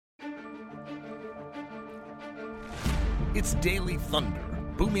It's Daily Thunder,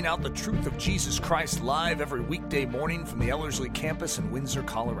 booming out the truth of Jesus Christ live every weekday morning from the Ellerslie campus in Windsor,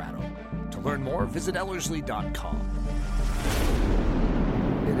 Colorado. To learn more, visit Ellerslie.com.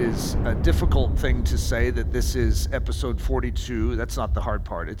 It is a difficult thing to say that this is episode 42. That's not the hard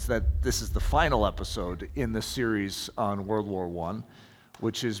part. It's that this is the final episode in the series on World War I,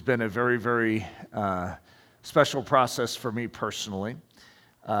 which has been a very, very special process for me personally.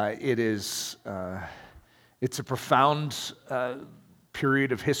 It's a profound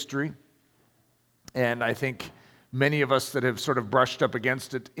period of history, and I think many of us that have sort of brushed up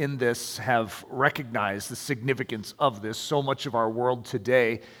against it in this have recognized the significance of this. So much of our world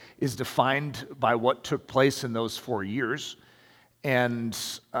today is defined by what took place in those 4 years, and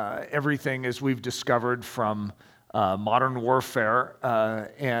everything, as we've discovered, from modern warfare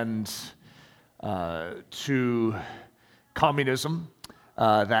and to communism,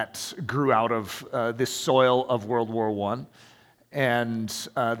 that grew out of this soil of World War I, and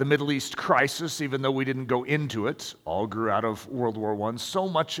the Middle East crisis, even though we didn't go into it, all grew out of World War I. So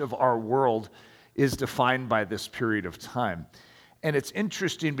much of our world is defined by this period of time. And it's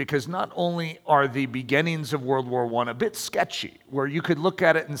interesting because not only are the beginnings of World War I a bit sketchy, where you could look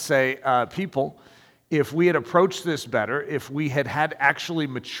at it and say, people, if we had approached this better, if we had had actually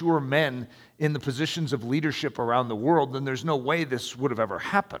mature men in the positions of leadership around the world, then there's no way this would have ever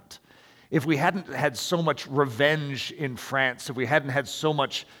happened. If we hadn't had so much revenge in France, if we hadn't had so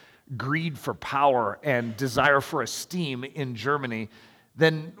much greed for power and desire for esteem in Germany,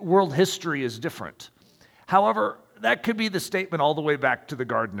 then world history is different. However, that could be the statement all the way back to the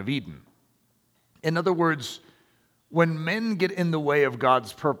Garden of Eden. In other words, when men get in the way of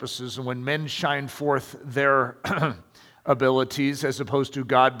God's purposes and when men shine forth their abilities as opposed to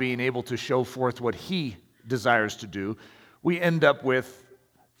God being able to show forth what he desires to do, we end up with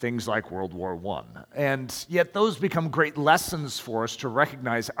things like World War I. And yet those become great lessons for us to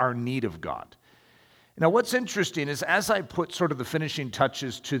recognize our need of God. Now, what's interesting is as I put sort of the finishing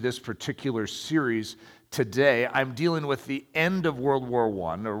touches to this particular series today, I'm dealing with the end of World War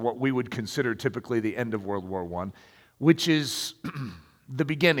I, or what we would consider typically the end of World War I, which is the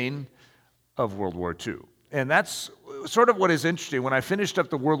beginning of World War II. And that's sort of what is interesting. When I finished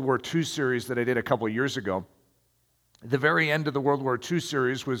up the World War II series that I did a couple of years ago, the very end of the World War II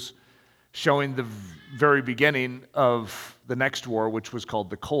series was showing the very beginning of the next war, which was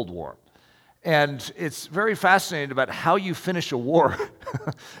called the Cold War. And it's very fascinating about how you finish a war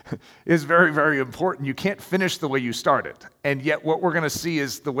is very, very important. You can't finish the way you started. And yet what we're going to see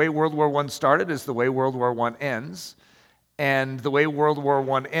is the way World War I started is the way World War I ends. And the way World War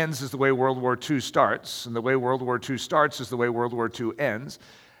I ends is the way World War II starts. And the way World War II starts is the way World War II ends.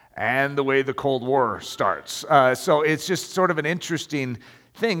 And the way the Cold War starts. So it's just sort of an interesting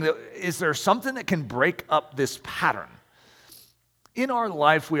thing. Is there something that can break up this pattern? In our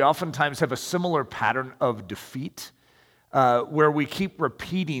life, we oftentimes have a similar pattern of defeat where we keep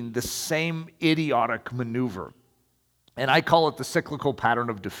repeating the same idiotic maneuver. And I call it the cyclical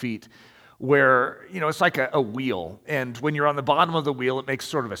pattern of defeat, where, it's like a wheel. And when you're on the bottom of the wheel, it makes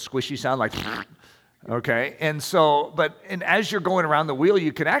sort of a squishy sound like, okay? And as you're going around the wheel,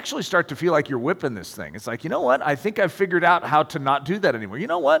 you can actually start to feel like you're whipping this thing. It's like, you know what? I think I've figured out how to not do that anymore. You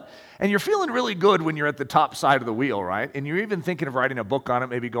know what? And you're feeling really good when you're at the top side of the wheel, right? And you're even thinking of writing a book on it,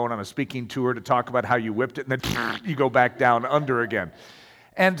 maybe going on a speaking tour to talk about how you whipped it, and then you go back down under again.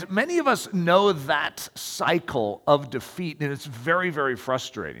 And many of us know that cycle of defeat, and it's very, very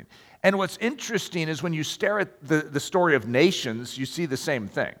frustrating. And what's interesting is when you stare at the story of nations, you see the same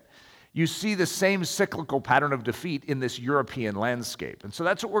thing. You see the same cyclical pattern of defeat in this European landscape. And so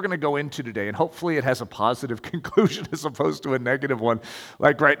that's what we're going to go into today, and hopefully it has a positive conclusion as opposed to a negative one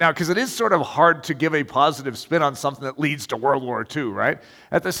like right now, because it is sort of hard to give a positive spin on something that leads to World War II, right?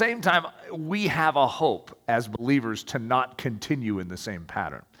 At the same time, we have a hope as believers to not continue in the same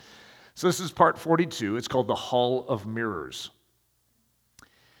pattern. So this is part 42. It's called the Hall of Mirrors.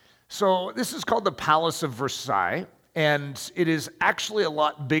 So this is called the Palace of Versailles, and it is actually a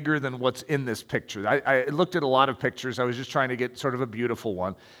lot bigger than what's in this picture. I looked at a lot of pictures. I was just trying to get sort of a beautiful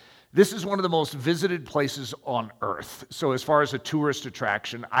one. This is one of the most visited places on earth. So as far as a tourist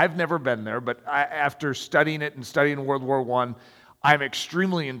attraction, I've never been there, but after studying it and studying World War I, I'm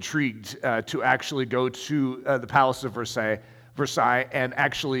extremely intrigued to actually go to the Palace of Versailles and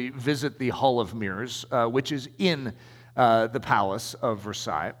actually visit the Hall of Mirrors, which is in the Palace of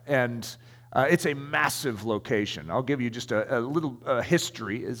Versailles. And it's a massive location. I'll give you just a little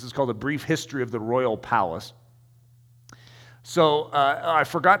history. This is called A Brief History of the Royal Palace. So I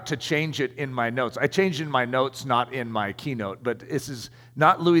forgot to change it in my notes. I changed it in my notes, not in my keynote, but this is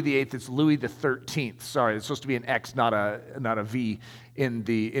not Louis VIII, it's Louis the 13th. Sorry, it's supposed to be an X, not a V in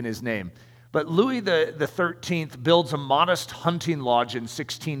his name. But Louis the 13th builds a modest hunting lodge in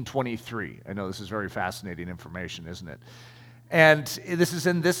 1623. I know this is very fascinating information, isn't it? And this is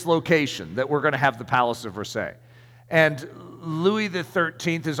in this location that we're going to have the Palace of Versailles. And Louis the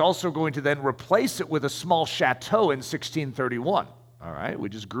 13th is also going to then replace it with a small chateau in 1631. All right, we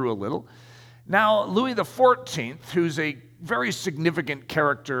just grew a little. Now, Louis the 14th, who's a very significant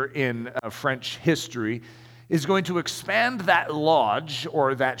character in French history, is going to expand that lodge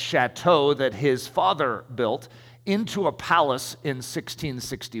or that chateau that his father built into a palace in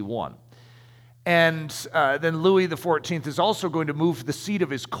 1661. And then Louis the 14th is also going to move the seat of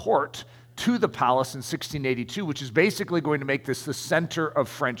his court to the palace in 1682, which is basically going to make this the center of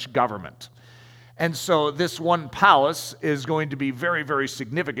French government. And so this one palace is going to be very, very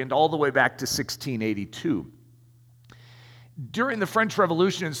significant all the way back to 1682. During the French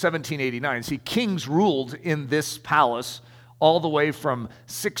Revolution in 1789, see, kings ruled in this palace all the way from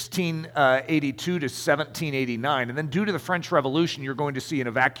 1682 to 1789. And then due to the French Revolution, you're going to see an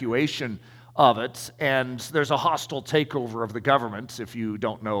evacuation of it, and there's a hostile takeover of the government, if you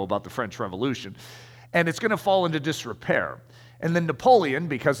don't know about the French Revolution, and it's going to fall into disrepair. And then Napoleon,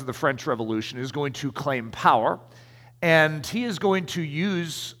 because of the French Revolution, is going to claim power, and he is going to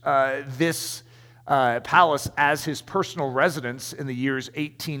use this palace as his personal residence in the years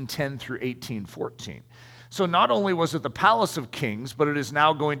 1810 through 1814. So not only was it the palace of kings, but it is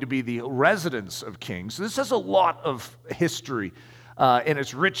now going to be the residence of kings. So this has a lot of history in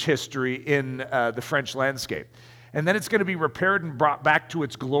its rich history in the French landscape. And then it's going to be repaired and brought back to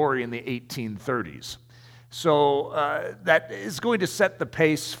its glory in the 1830s. So that is going to set the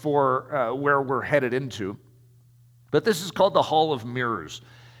pace for where we're headed into. But this is called the Hall of Mirrors.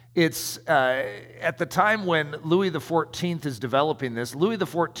 It's at the time when Louis XIV is developing this, Louis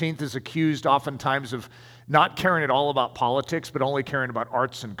XIV is accused oftentimes of not caring at all about politics, but only caring about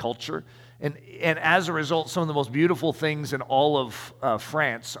arts and culture. And as a result, some of the most beautiful things in all of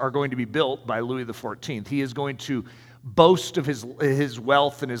France are going to be built by Louis XIV. He is going to boast of his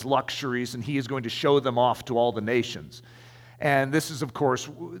wealth and his luxuries, and he is going to show them off to all the nations. And this is, of course,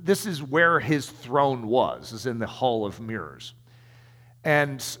 this is where his throne was, is in the Hall of Mirrors.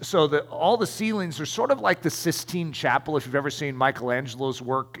 And so all the ceilings are sort of like the Sistine Chapel. If you've ever seen Michelangelo's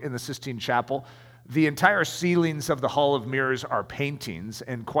work in the Sistine Chapel, the entire ceilings of the Hall of Mirrors are paintings,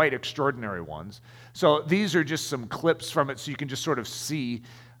 and quite extraordinary ones. So these are just some clips from it, so you can just sort of see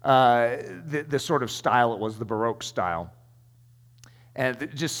the sort of style it was, the Baroque style. And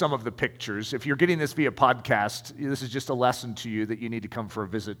just some of the pictures. If you're getting this via podcast, this is just a lesson to you that you need to come for a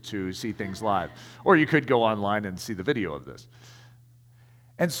visit to see things live. Or you could go online and see the video of this.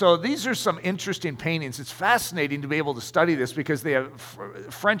 And so these are some interesting paintings. It's fascinating to be able to study this because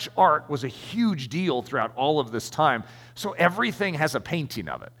French art was a huge deal throughout all of this time. So everything has a painting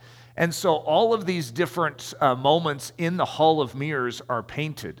of it. And so all of these different moments in the Hall of Mirrors are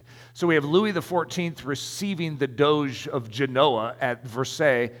painted. So we have Louis XIV receiving the Doge of Genoa at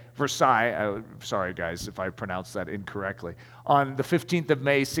Versailles, sorry guys if I pronounced that incorrectly, on the 15th of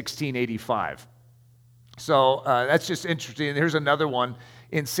May, 1685. So that's just interesting. And here's another one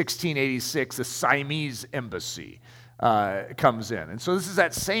in 1686, the Siamese embassy comes in. And so this is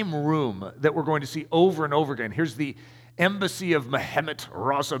that same room that we're going to see over and over again. Here's the embassy of Mehemet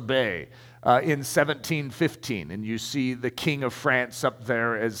Raza Bey in 1715. And you see the King of France up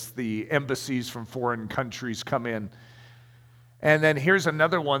there as the embassies from foreign countries come in. And then here's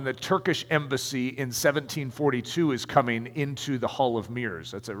another one, the Turkish embassy in 1742 is coming into the Hall of Mirrors.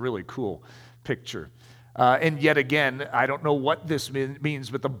 That's a really cool picture. And yet again, I don't know what this means,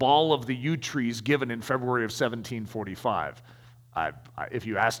 but the ball of the yew trees given in February of 1745. If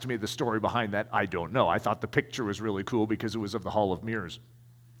you asked me the story behind that, I don't know. I thought the picture was really cool because it was of the Hall of Mirrors.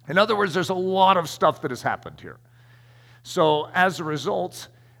 In other words, there's a lot of stuff that has happened here. So as a result,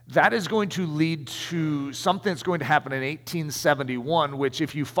 that is going to lead to something that's going to happen in 1871, which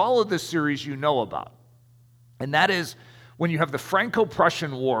if you follow this series, you know about. And that is when you have the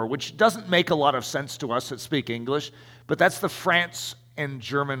Franco-Prussian War, which doesn't make a lot of sense to us that speak English, but that's the France and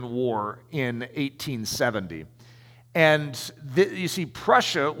German War in 1870. And you see,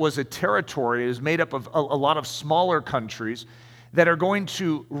 Prussia was a territory. It was made up of a lot of smaller countries that are going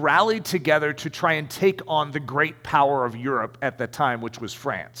to rally together to try and take on the great power of Europe at the time, which was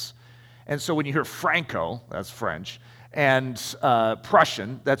France. And so when you hear Franco, that's French, and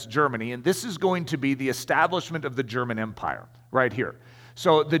Prussian, that's Germany, and this is going to be the establishment of the German Empire right here.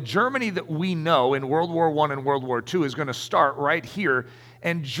 So the Germany that we know in World War I and World War II is going to start right here,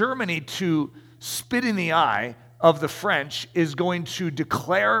 and Germany, to spit in the eye of the French, is going to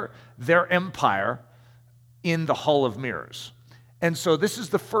declare their empire in the Hall of Mirrors. And so this is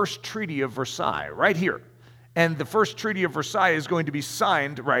the first Treaty of Versailles, right here. And the first Treaty of Versailles is going to be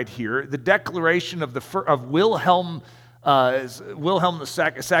signed right here. The declaration of Wilhelm II,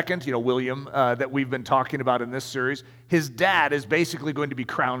 William, that we've been talking about in this series, his dad is basically going to be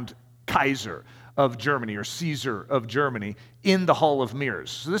crowned Kaiser of Germany, or Caesar of Germany, in the Hall of Mirrors.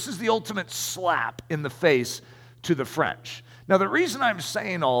 So this is the ultimate slap in the face to the French. Now, the reason I'm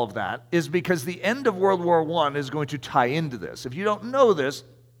saying all of that is because the end of World War I is going to tie into this. If you don't know this,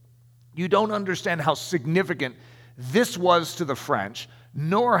 you don't understand how significant this was to the French,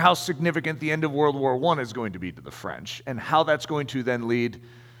 nor how significant the end of World War I is going to be to the French, and how that's going to then lead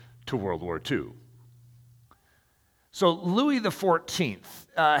to World War II. So Louis XIV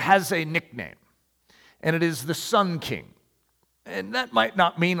has a nickname, and it is the Sun King. And that might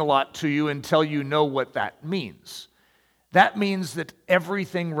not mean a lot to you until you know what that means. That means that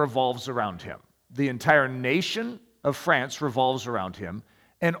everything revolves around him. The entire nation of France revolves around him,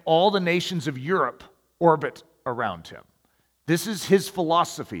 and all the nations of Europe orbit around him. This is his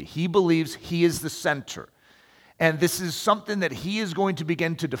philosophy. He believes he is the center. And this is something that he is going to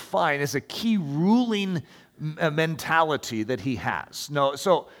begin to define as a key ruling mentality that he has. No,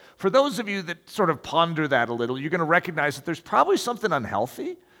 so for those of you that sort of ponder that a little, you're going to recognize that there's probably something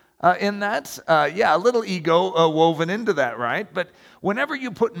unhealthy in that. A little ego woven into that, right? But whenever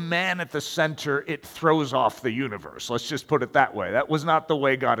you put man at the center, it throws off the universe. Let's just put it that way. That was not the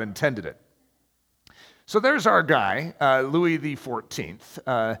way God intended it. So there's our guy, Louis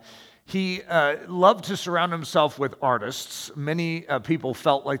XIV. He loved to surround himself with artists. Many people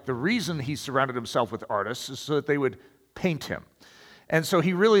felt like the reason he surrounded himself with artists is so that they would paint him. And so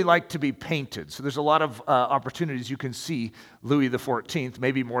he really liked to be painted. So there's a lot of opportunities you can see Louis XIV,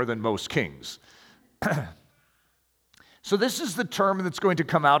 maybe more than most kings. So this is the term that's going to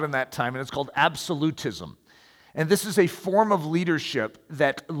come out in that time, and it's called absolutism. And this is a form of leadership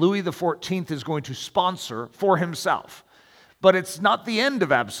that Louis XIV is going to sponsor for himself. But it's not the end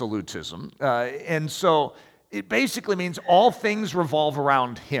of absolutism. And so it basically means all things revolve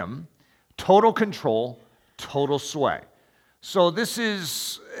around him, total control, total sway. So this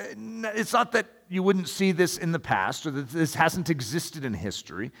is, it's not that you wouldn't see this in the past or that this hasn't existed in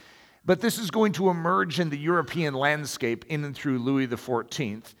history, but this is going to emerge in the European landscape in and through Louis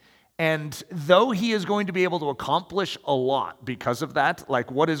XIV. And though he is going to be able to accomplish a lot because of that, like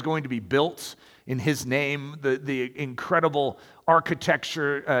what is going to be built in his name, the incredible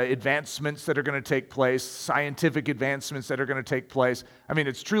architecture advancements that are going to take place, scientific advancements that are going to take place, I mean,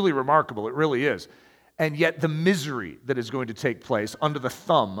 it's truly remarkable. It really is. And yet the misery that is going to take place under the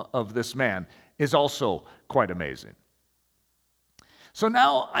thumb of this man is also quite amazing. So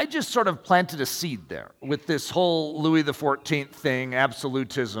now I just sort of planted a seed there with this whole Louis XIV thing,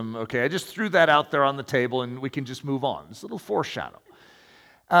 absolutism. Okay, I just threw that out there on the table and we can just move on. It's a little foreshadow.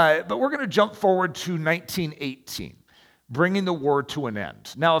 But we're going to jump forward to 1918, bringing the war to an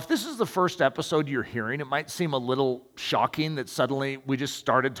end. Now, if this is the first episode you're hearing, it might seem a little shocking that suddenly we just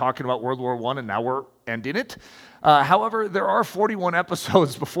started talking about World War I and now we're ending it. However, there are 41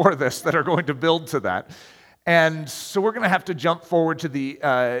 episodes before this that are going to build to that. And so we're going to have to jump forward to the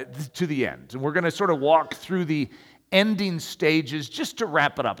end. And we're going to sort of walk through the ending stages just to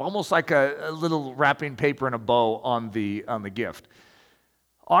wrap it up, almost like a little wrapping paper and a bow on the gift.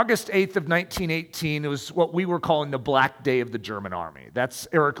 August 8th of 1918, it was what we were calling the Black Day of the German Army. That's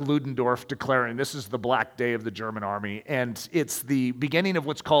Erich Ludendorff declaring this is the Black Day of the German Army, and it's the beginning of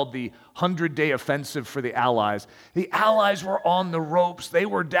what's called the 100-day offensive for the Allies. The Allies were on the ropes. They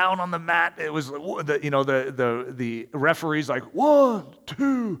were down on the mat. It was the referees like 1,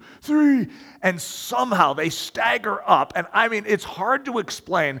 2, 3, and somehow they stagger up. And I mean, it's hard to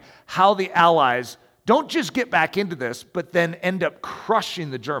explain how the Allies don't just get back into this, but then end up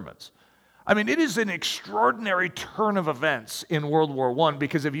crushing the Germans. I mean, it is an extraordinary turn of events in World War I,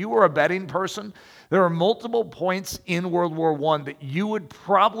 because if you were a betting person, there are multiple points in World War I that you would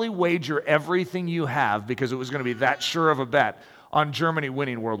probably wager everything you have, because it was going to be that sure of a bet, on Germany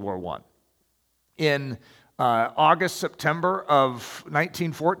winning World War I. In August, September of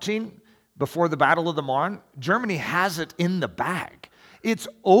 1914, before the Battle of the Marne, Germany has it in the bag. It's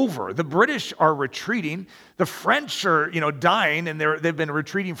over. The British are retreating. The French are, dying, and they've been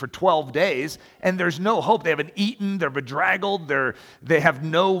retreating for 12 days, and there's no hope. They haven't eaten. They're bedraggled. They have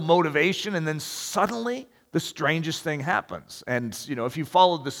no motivation, and then suddenly the strangest thing happens. And, if you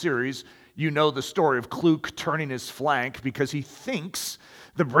followed the series, you know the story of Kluge turning his flank because he thinks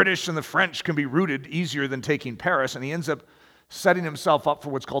the British and the French can be routed easier than taking Paris, and he ends up setting himself up for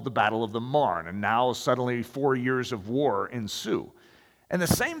what's called the Battle of the Marne, and now suddenly 4 years of war ensue. And the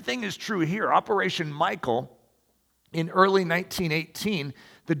same thing is true here. Operation Michael, in early 1918,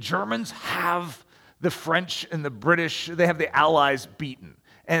 the Germans have the French and the British, they have the Allies beaten.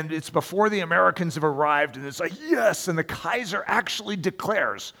 And it's before the Americans have arrived, and it's like, yes, and the Kaiser actually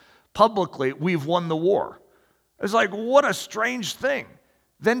declares publicly, we've won the war. It's like, what a strange thing.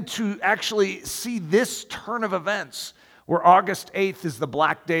 Then to actually see this turn of events, where August 8th is the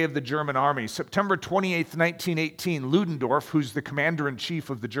Black Day of the German army. September 28th, 1918, Ludendorff, who's the commander-in-chief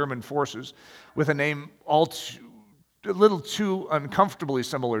of the German forces, with a name a little too uncomfortably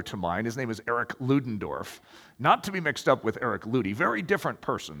similar to mine. His name is Erich Ludendorff, not to be mixed up with Eric Ludi, very different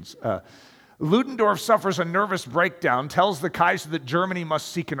persons. Ludendorff suffers a nervous breakdown, tells the Kaiser that Germany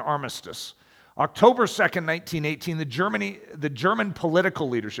must seek an armistice. October 2nd, 1918, the German political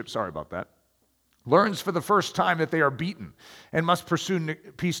leadership, learns for the first time that they are beaten and must pursue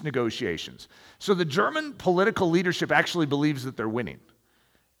peace negotiations. So the German political leadership actually believes that they're winning.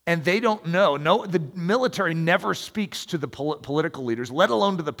 And they don't know. No, the military never speaks to the political leaders, let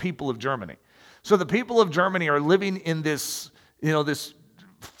alone to the people of Germany. So the people of Germany are living in this, this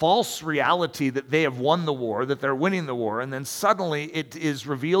false reality that they have won the war, that they're winning the war, and then suddenly it is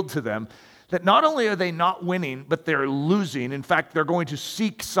revealed to them that not only are they not winning, but they're losing. In fact, they're going to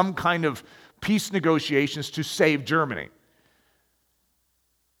seek some kind of peace negotiations to save Germany.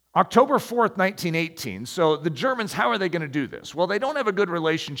 October 4th, 1918. So the Germans, how are they going to do this? Well, they don't have a good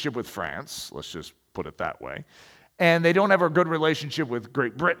relationship with France, let's just put it that way. And they don't have a good relationship with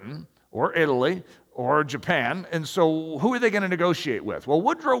Great Britain or Italy or Japan. And so who are they going to negotiate with? Well,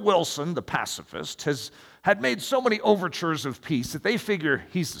 Woodrow Wilson, the pacifist, had made so many overtures of peace that they figure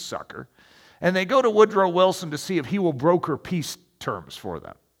he's the sucker. And they go to Woodrow Wilson to see if he will broker peace terms for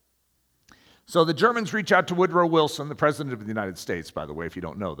them. So the Germans reach out to Woodrow Wilson, the President of the United States, by the way, if you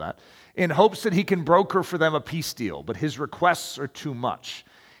don't know that, in hopes that he can broker for them a peace deal, but his requests are too much.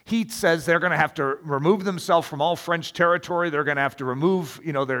 He says they're going to have to remove themselves from all French territory. They're going to have to remove,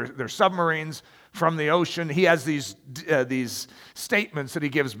 their submarines from the ocean. He has these statements that he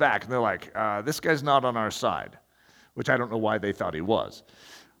gives back, and they're like, this guy's not on our side, which I don't know why they thought he was.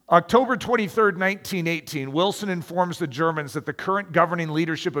 October 23rd, 1918, Wilson informs the Germans that the current governing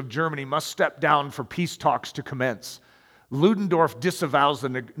leadership of Germany must step down for peace talks to commence. Ludendorff disavows the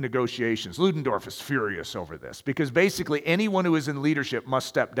negotiations. Ludendorff is furious over this because basically anyone who is in leadership must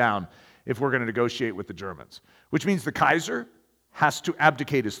step down if we're going to negotiate with the Germans, which means the Kaiser has to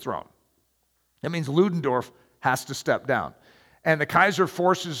abdicate his throne. That means Ludendorff has to step down. And the Kaiser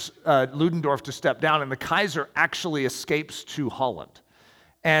forces Ludendorff to step down, and the Kaiser actually escapes to Holland.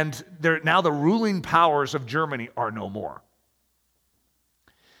 And now the ruling powers of Germany are no more.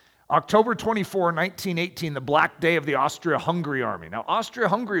 October 24, 1918, the Black Day of the Austria-Hungary Army. Now,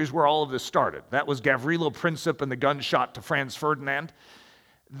 Austria-Hungary is where all of this started. That was Gavrilo Princip and the gunshot to Franz Ferdinand.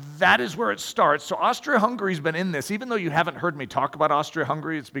 That is where it starts. So Austria-Hungary's been in this. Even though you haven't heard me talk about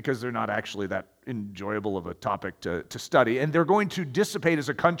Austria-Hungary, it's because they're not actually that enjoyable of a topic to study. And they're going to dissipate as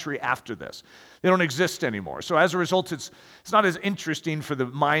a country after this. They don't exist anymore. So as a result, it's not as interesting for the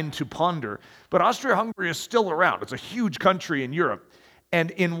mind to ponder. But Austria-Hungary is still around. It's a huge country in Europe.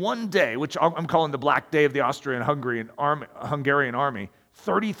 And in one day, which I'm calling the Black Day of the Austrian-Hungarian Army,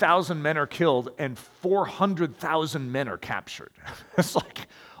 30,000 men are killed and 400,000 men are captured. It's like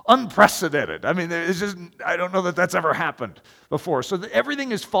unprecedented. I mean, I don't know that that's ever happened before. So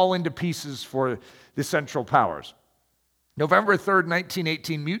everything is falling to pieces for the Central Powers. November 3rd,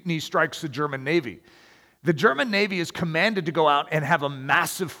 1918, mutiny strikes the German Navy. The German Navy is commanded to go out and have a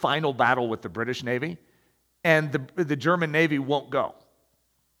massive final battle with the British Navy, and the German Navy won't go.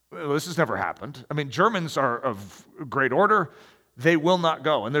 Well, this has never happened. I mean, Germans are of great order. They will not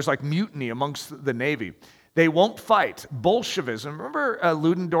go. And there's like mutiny amongst the Navy. They won't fight. Bolshevism. Remember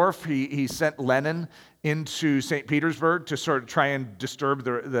Ludendorff? He sent Lenin into St. Petersburg to sort of try and disturb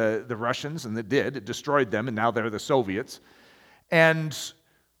the Russians, and it did. It destroyed them, and now they're the Soviets. And,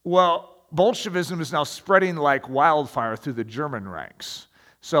 well, Bolshevism is now spreading like wildfire through the German ranks.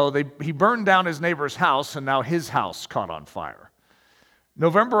 So he burned down his neighbor's house, and now his house caught on fire.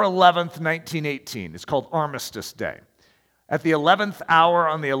 November 11th, 1918. It's called Armistice Day. At the 11th hour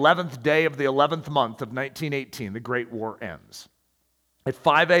on the 11th day of the 11th month of 1918, the Great War ends. At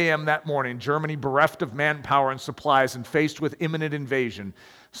 5 a.m. that morning, Germany, bereft of manpower and supplies and faced with imminent invasion,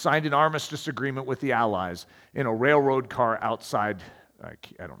 signed an armistice agreement with the Allies in a railroad car outside, I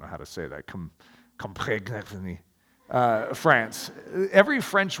don't know how to say that, France. Every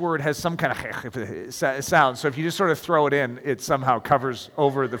French word has some kind of sound, so if you just sort of throw it in, it somehow covers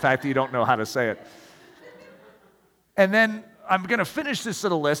over the fact that you don't know how to say it. And then I'm going to finish this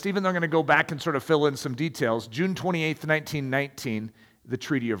little list, even though I'm going to go back and sort of fill in some details. June 28th, 1919, the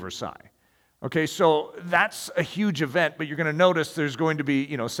Treaty of Versailles. Okay, so that's a huge event, but you're going to notice there's going to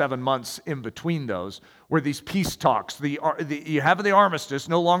be, 7 months in between those where these peace talks, you have the armistice,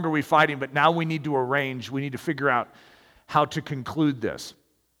 no longer are we fighting, but now we need to arrange, we need to figure out how to conclude this.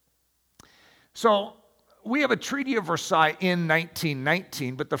 So we have a Treaty of Versailles in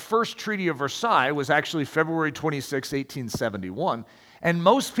 1919, but the first Treaty of Versailles was actually February 26, 1871, and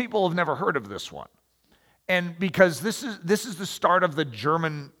most people have never heard of this one. And because this is the start of the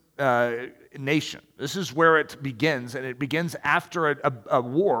German nation. This is where it begins, and it begins after a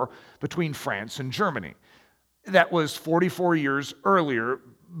war between France and Germany. That was 44 years earlier,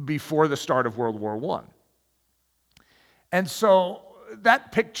 before the start of World War I. And so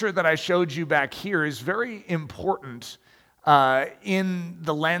that picture that I showed you back here is very important in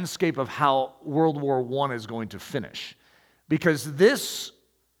the landscape of how World War I is going to finish. Because this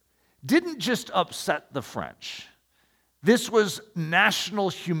didn't just upset the French. This was national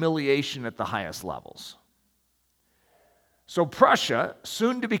humiliation at the highest levels. So Prussia,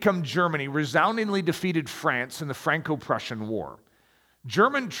 soon to become Germany, resoundingly defeated France in the Franco-Prussian War.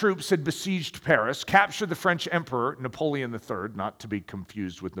 German troops had besieged Paris, captured the French Emperor, Napoleon III, not to be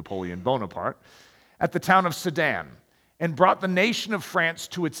confused with Napoleon Bonaparte, at the town of Sedan, and brought the nation of France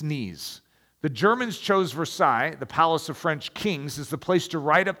to its knees. The Germans chose Versailles, the palace of French kings, as the place to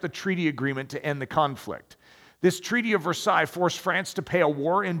write up the treaty agreement to end the conflict. This Treaty of Versailles forced France to pay a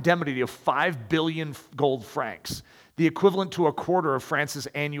war indemnity of 5 billion gold francs, the equivalent to a quarter of France's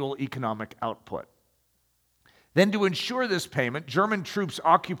annual economic output. Then, to ensure this payment, German troops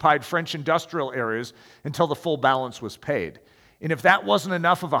occupied French industrial areas until the full balance was paid. And if that wasn't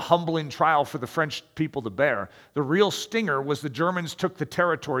enough of a humbling trial for the French people to bear, the real stinger was the Germans took the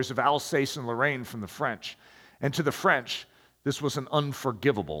territories of Alsace and Lorraine from the French. And to the French, this was an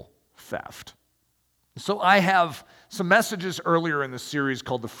unforgivable theft. So I have some messages earlier in the series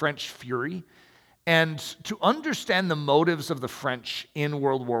called The French Fury. And to understand the motives of the French in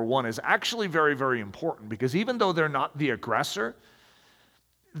World War I is actually very, very important, because even though they're not the aggressor,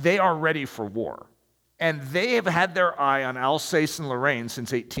 they are ready for war. And they have had their eye on Alsace and Lorraine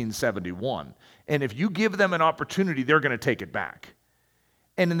since 1871. And if you give them an opportunity, they're going to take it back.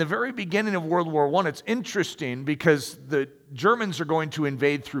 And in the very beginning of World War I, it's interesting because the Germans are going to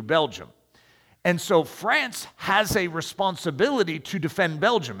invade through Belgium. And so France has a responsibility to defend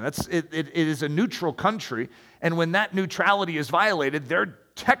Belgium. It is a neutral country, and when that neutrality is violated, they're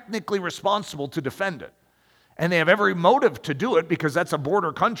technically responsible to defend it. And they have every motive to do it because that's a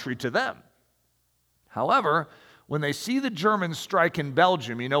border country to them. However, when they see the Germans strike in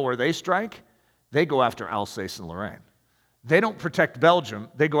Belgium, you know where they strike? They go after Alsace and Lorraine. They don't protect Belgium,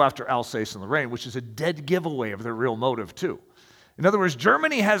 they go after Alsace and Lorraine, which is a dead giveaway of their real motive too. In other words,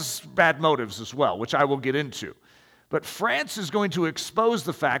 Germany has bad motives as well, which I will get into. But France is going to expose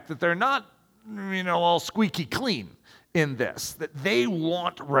the fact that they're not, all squeaky clean in this, that they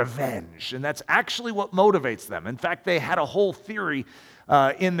want revenge. And that's actually what motivates them. In fact, they had a whole theory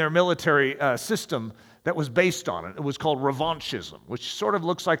in their military system that was based on it. It was called revanchism, which sort of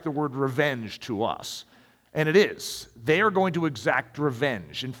looks like the word revenge to us. And it is. They are going to exact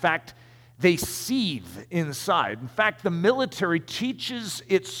revenge. In fact, they seethe inside. In fact, the military teaches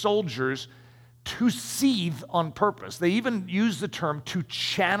its soldiers to seethe on purpose. They even use the term to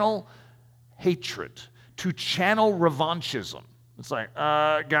channel hatred, to channel revanchism. It's like,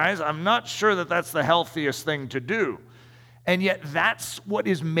 guys, I'm not sure that that's the healthiest thing to do. And yet that's what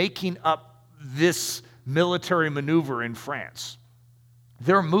is making up this military maneuver in France.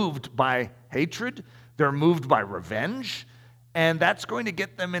 They're moved by hatred, they're moved by revenge, and that's going to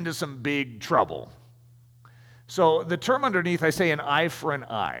get them into some big trouble. So the term underneath, I say an eye for an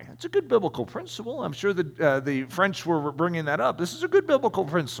eye. It's a good biblical principle. I'm sure that the French were bringing that up. This is a good biblical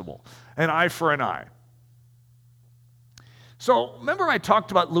principle, an eye for an eye. So remember I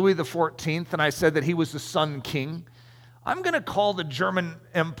talked about Louis XIV, and I said that he was the Sun King? I'm going to call the German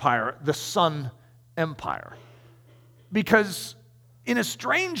Empire the Sun Empire, because in a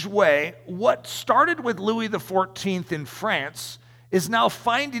strange way, what started with Louis XIV in France is now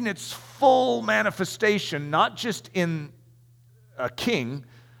finding its full manifestation, not just in a king,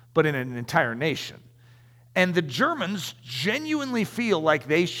 but in an entire nation. And the Germans genuinely feel like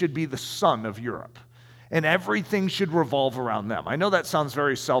they should be the sun of Europe, and everything should revolve around them. I know that sounds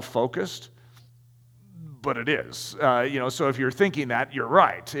very self-focused, but it is. So if you're thinking that, you're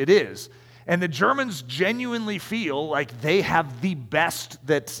right, it is. And the Germans genuinely feel like they have the best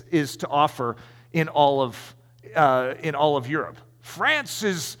that is to offer in all of Europe. France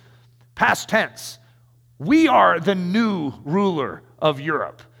is past tense. We are the new ruler of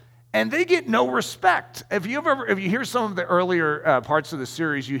Europe. And they get no respect. If you hear some of the earlier parts of the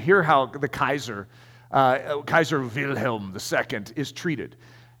series, you hear how the Kaiser Wilhelm II is treated.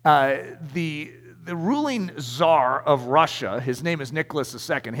 The ruling czar of Russia, his name is Nicholas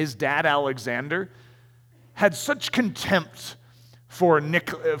II, his dad Alexander, had such contempt for Wilhelm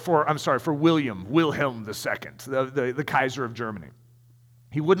II, the Kaiser of Germany.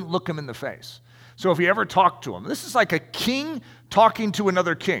 He wouldn't look him in the face. So if he ever talked to him, this is like a king talking to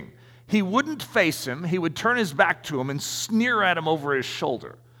another king. He wouldn't face him. He would turn his back to him and sneer at him over his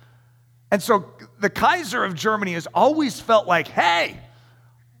shoulder. And so the Kaiser of Germany has always felt like, hey,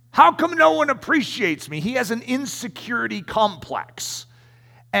 how come no one appreciates me? He has an insecurity complex.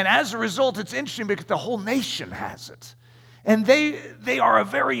 And as a result, it's interesting because the whole nation has it. And they are a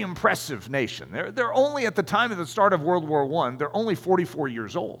very impressive nation. They're only, at the time of the start of World War I, they're only 44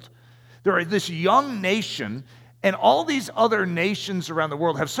 years old. They're this young nation, and all these other nations around the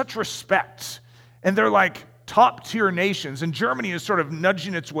world have such respect. And they're like top-tier nations. And Germany is sort of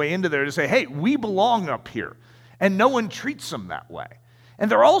nudging its way into there to say, hey, we belong up here. And no one treats them that way. And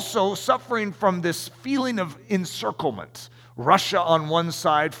they're also suffering from this feeling of encirclement. Russia on one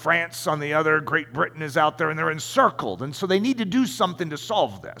side, France on the other, Great Britain is out there, and they're encircled. And so they need to do something to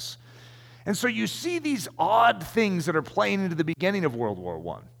solve this. And so you see these odd things that are playing into the beginning of World War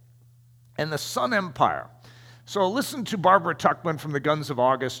I. And the Sun Empire. So listen to Barbara Tuchman from the Guns of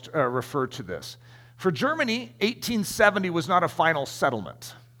August refer to this. For Germany, 1870 was not a final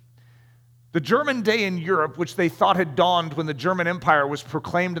settlement. The German day in Europe, which they thought had dawned when the German Empire was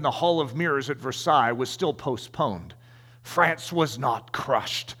proclaimed in the Hall of Mirrors at Versailles, was still postponed. France was not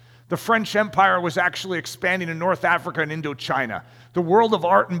crushed. The French Empire was actually expanding in North Africa and Indochina. The world of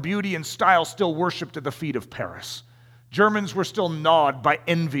art and beauty and style still worshipped at the feet of Paris. Germans were still gnawed by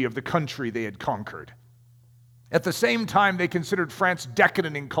envy of the country they had conquered. At the same time, they considered France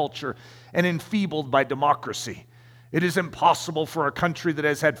decadent in culture and enfeebled by democracy. It is impossible for a country that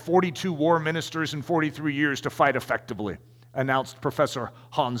has had 42 war ministers in 43 years to fight effectively, announced Professor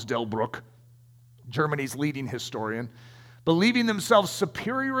Hans Delbrück, Germany's leading historian. Believing themselves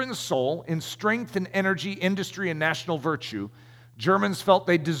superior in soul, in strength and energy, industry, and national virtue, Germans felt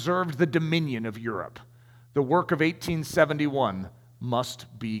they deserved the dominion of Europe. The work of 1871 must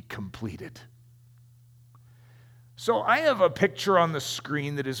be completed. So I have a picture on the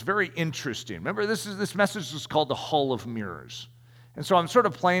screen that is very interesting. Remember, this message is called the Hall of Mirrors. And so I'm sort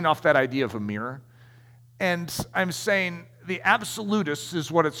of playing off that idea of a mirror. And I'm saying the absolutist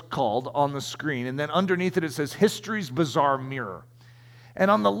is what it's called on the screen. And then underneath it, it says History's Bizarre Mirror. And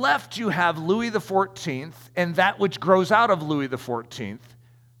on the left, you have Louis XIV and that which grows out of Louis XIV,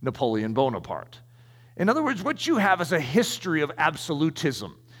 Napoleon Bonaparte. In other words, what you have is a history of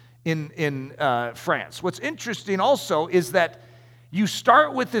absolutism in France. What's interesting also is that you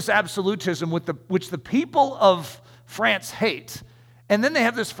start with this absolutism which the people of France hate, and then they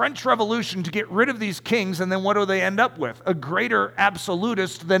have this French Revolution to get rid of these kings, and then what do they end up with? A greater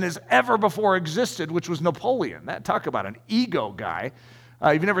absolutist than has ever before existed, which was Napoleon. Talk about an ego guy.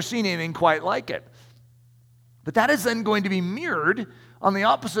 You've never seen anything quite like it. But that is then going to be mirrored on the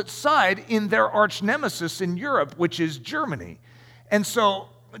opposite side in their arch nemesis in Europe, which is Germany. And so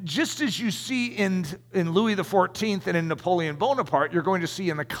just as you see in Louis XIV and in Napoleon Bonaparte, you're going to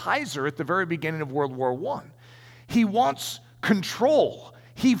see in the Kaiser at the very beginning of World War I. He wants control.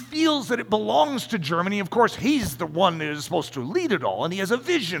 He feels that it belongs to Germany. Of course, he's the one that is supposed to lead it all, and he has a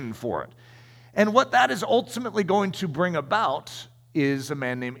vision for it. And what that is ultimately going to bring about is a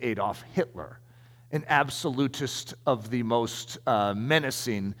man named Adolf Hitler, an absolutist of the most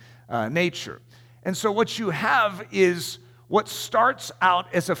menacing nature. And so what you have is what starts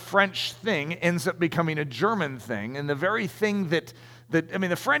out as a French thing ends up becoming a German thing, and the very thing that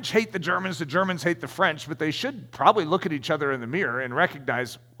the French hate the Germans hate the French, but they should probably look at each other in the mirror and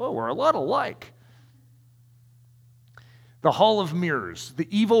recognize, well, we're a lot alike. The Hall of Mirrors, the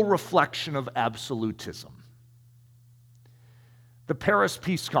evil reflection of absolutism. The Paris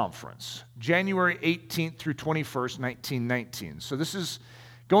Peace Conference, January 18th through 21st, 1919. So this is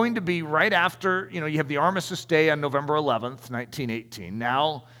going to be right after, you have the Armistice Day on November 11th, 1918.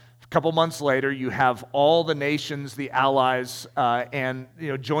 Now, a couple months later, you have all the nations, the allies, and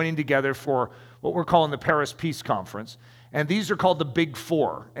joining together for what we're calling the Paris Peace Conference. And these are called the Big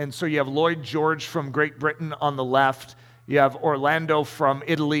Four. And so you have Lloyd George from Great Britain on the left. You have Orlando from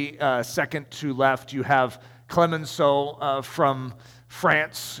Italy, second to left. You have Clemenceau from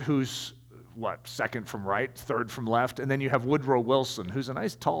France, who's second from right, third from left, and then you have Woodrow Wilson, who's a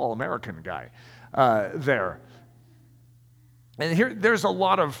nice, tall American guy there. And here, there's a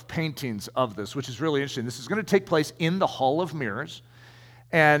lot of paintings of this, which is really interesting. This is going to take place in the Hall of Mirrors.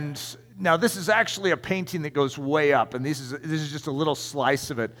 And now this is actually a painting that goes way up, and this is just a little slice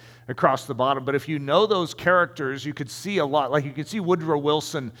of it across the bottom. But if you know those characters, you could see a lot. Like you could see Woodrow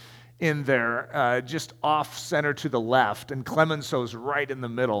Wilson in there, just off center to the left, and Clemenceau's right in the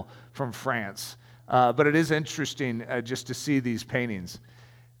middle from France. But it is interesting just to see these paintings.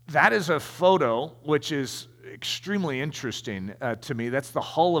 That is a photo which is extremely interesting to me. That's the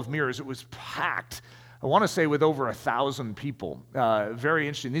Hall of Mirrors. It was packed, I want to say, with over 1,000 people. Very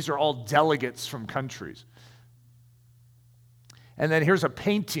interesting. These are all delegates from countries. And then here's a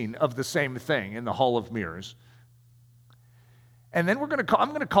painting of the same thing in the Hall of Mirrors. And then I'm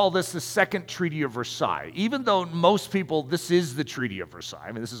going to call this the Second Treaty of Versailles. Even though most people, this is the Treaty of Versailles.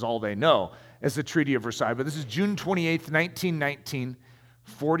 I mean, this is all they know as the Treaty of Versailles. But this is June 28th, 1919,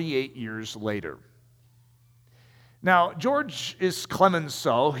 48 years later. Now, George is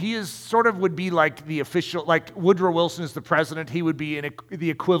Clemenceau. He is would be like the official, like Woodrow Wilson is the president. He would be the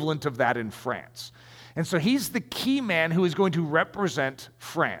equivalent of that in France. And so he's the key man who is going to represent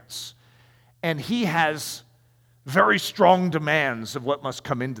France. And he has very strong demands of what must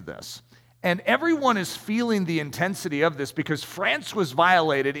come into this. And everyone is feeling the intensity of this because France was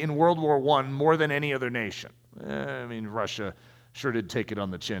violated in World War I more than any other nation. I mean, Russia sure did take it on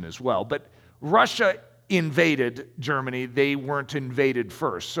the chin as well. But Russia invaded Germany. They weren't invaded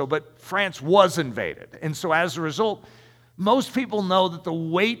first. But France was invaded. And so as a result, most people know that the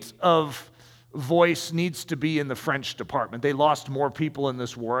weight of voice needs to be in the French department. They lost more people in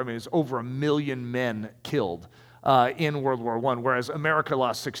this war. I mean, it's over 1 million men killed in World War I, whereas America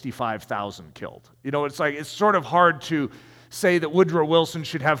lost 65,000 killed. You know, it's sort of hard to say that Woodrow Wilson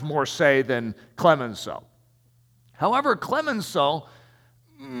should have more say than Clemenceau. However, Clemenceau,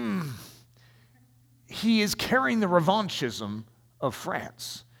 he is carrying the revanchism of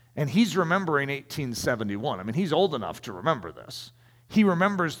France, and he's remembering 1871. I mean, he's old enough to remember this. He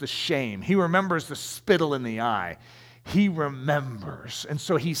remembers the shame. He remembers the spittle in the eye. He remembers. And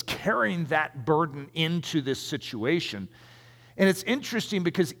so he's carrying that burden into this situation. And it's interesting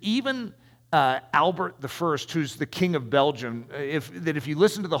because even Albert I, who's the King of Belgium, if you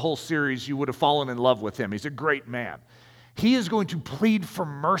listen to the whole series, you would have fallen in love with him. He's a great man. He is going to plead for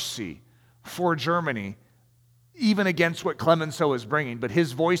mercy for Germany, even against what Clemenceau is bringing. But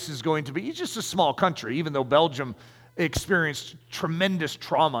his voice is going to be, he's just a small country, even though Belgium experienced tremendous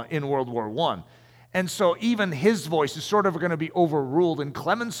trauma in World War I. And so even his voice is sort of going to be overruled, and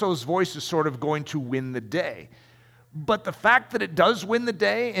Clemenceau's voice is sort of going to win the day. But the fact that it does win the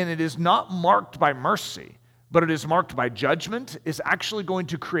day, and it is not marked by mercy, but it is marked by judgment, is actually going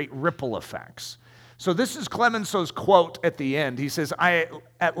to create ripple effects. So this is Clemenceau's quote at the end. He says,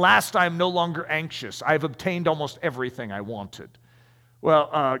 "At last I am no longer anxious. I have obtained almost everything I wanted."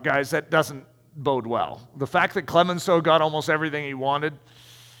 Well, guys, that doesn't bode well. The fact that Clemenceau got almost everything he wanted,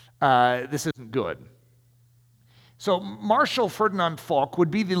 this isn't good. So Marshal Ferdinand Foch would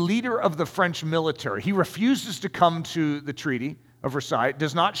be the leader of the French military. He refuses to come to the Treaty of Versailles,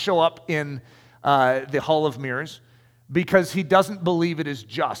 does not show up in the Hall of Mirrors because he doesn't believe it is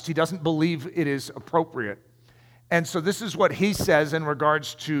just. He doesn't believe it is appropriate. And so this is what he says in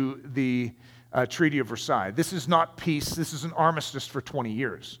regards to the Treaty of Versailles. This is not peace. This is an armistice for 20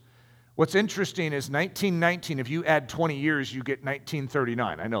 years. What's interesting is 1919, if you add 20 years, you get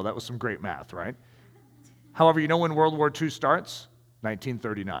 1939. I know, that was some great math, right? However, you know when World War II starts?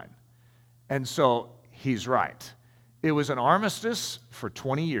 1939. And so he's right. It was an armistice for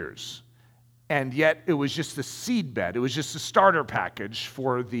 20 years. And yet it was just the seedbed. It was just the starter package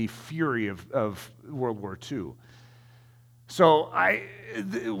for the fury of World War II. So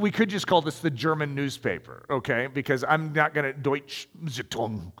we could just call this the German newspaper, okay? Because I'm not going to Deutsch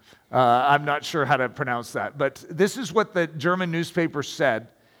Zeitung. I'm not sure how to pronounce that. But this is what the German newspaper said.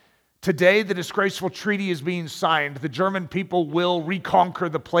 Today, the disgraceful treaty is being signed. The German people will reconquer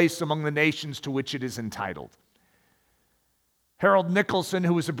the place among the nations to which it is entitled. Harold Nicholson,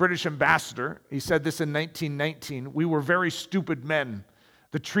 who was a British ambassador, he said this in 1919, "We were very stupid men.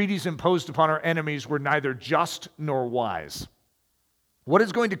 The treaties imposed upon our enemies were neither just nor wise." What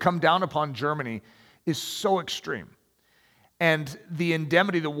is going to come down upon Germany is so extreme. And the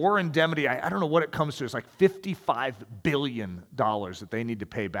indemnity, the war indemnity, I don't know what it comes to. It's like $55 billion that they need to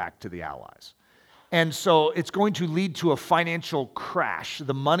pay back to the Allies. And so it's going to lead to a financial crash.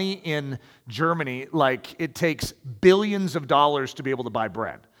 The money in Germany, like it takes billions of dollars to be able to buy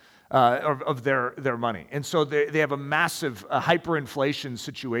bread. of their money. And so they have a massive hyperinflation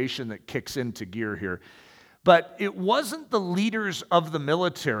situation that kicks into gear here. But it wasn't the leaders of the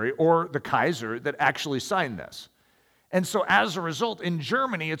military or the Kaiser that actually signed this. And so as a result, in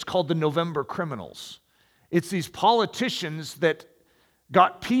Germany, it's called the November Criminals. It's these politicians that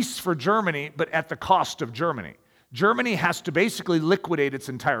got peace for Germany, but at the cost of Germany. Germany has to basically liquidate its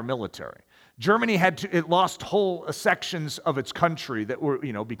entire military. Germany it lost whole sections of its country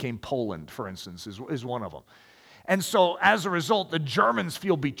that became Poland, for instance, is one of them. And so as a result, the Germans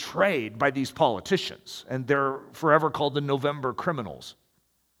feel betrayed by these politicians, and they're forever called the November Criminals.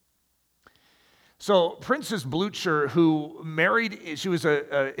 So Princess Blucher, who married, she was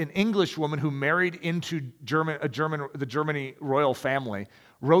an English woman who married into the Germany royal family,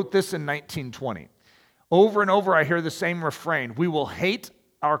 wrote this in 1920. Over and over I hear the same refrain, we will hate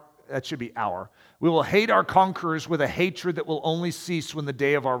our conquerors with a hatred that will only cease when the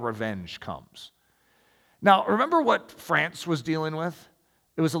day of our revenge comes. Now, remember what France was dealing with?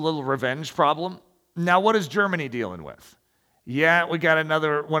 It was a little revenge problem. Now, what is Germany dealing with? Yeah, we got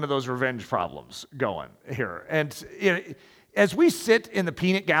another one of those revenge problems going here. And as we sit in the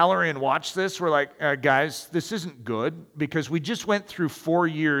peanut gallery and watch this, we're like, guys, this isn't good because we just went through 4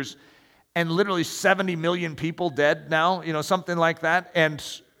 years and literally 70 million people dead now, something like that. And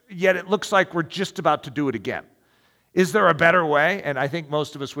yet it looks like we're just about to do it again. Is there a better way? And I think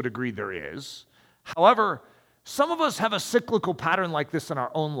most of us would agree there is. However, some of us have a cyclical pattern like this in our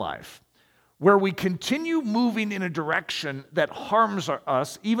own life, where we continue moving in a direction that harms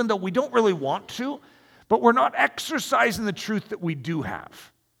us, even though we don't really want to, but we're not exercising the truth that we do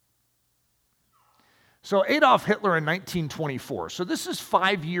have. So Adolf Hitler in 1924, so this is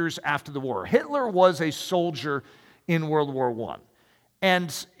 5 years after the war. Hitler was a soldier in World War I.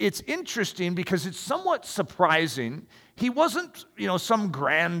 And it's interesting because it's somewhat surprising. He wasn't, some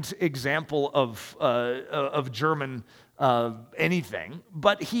grand example of German anything,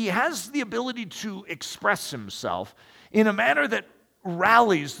 but he has the ability to express himself in a manner that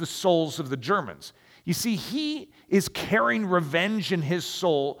rallies the souls of the Germans. You see, he is carrying revenge in his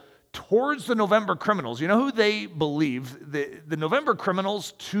soul towards the November Criminals. You know who they believe? The November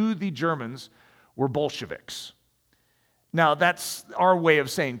Criminals to the Germans were Bolsheviks. Now, that's our way of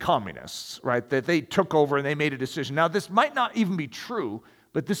saying communists, right? That they took over and they made a decision. Now, this might not even be true,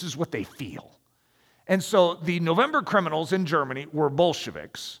 but this is what they feel. And so the November Criminals in Germany were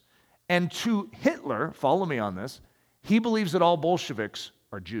Bolsheviks. And to Hitler, follow me on this, he believes that all Bolsheviks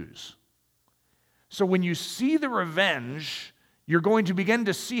are Jews. So when you see the revenge, you're going to begin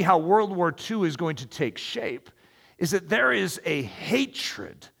to see how World War II is going to take shape, is that there is a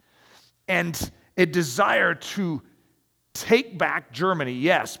hatred and a desire to take back Germany,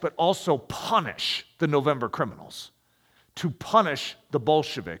 yes, but also punish the November Criminals, to punish the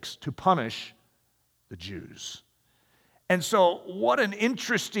Bolsheviks, to punish the Jews. And so what an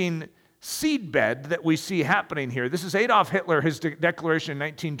interesting seedbed that we see happening here. This is Adolf Hitler, his declaration in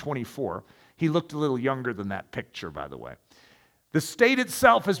 1924. He looked a little younger than that picture, by the way. The state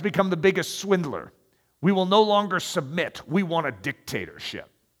itself has become the biggest swindler. We will no longer submit. We want a dictatorship.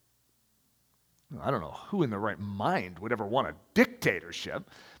 I don't know who in their right mind would ever want a dictatorship.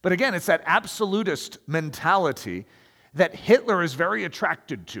 But again, it's that absolutist mentality that Hitler is very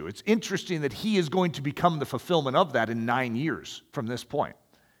attracted to. It's interesting that he is going to become the fulfillment of that in 9 years from this point.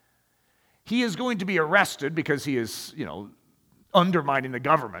 He is going to be arrested because he is, undermining the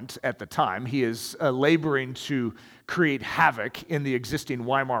government at the time. He is laboring to create havoc in the existing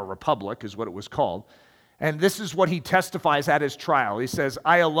Weimar Republic, is what it was called. And this is what he testifies at his trial. He says,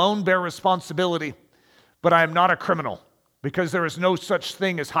 I alone bear responsibility, but I am not a criminal, because there is no such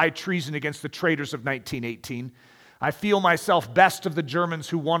thing as high treason against the traitors of 1918. I feel myself best of the Germans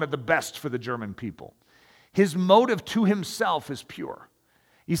who wanted the best for the German people. His motive to himself is pure.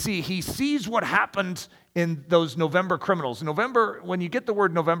 You see, he sees what happened in those November Criminals. When you get the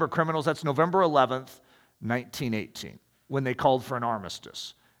word November Criminals, that's November 11th, 1918, when they called for an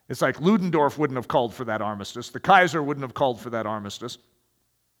armistice. It's like Ludendorff wouldn't have called for that armistice. The Kaiser wouldn't have called for that armistice.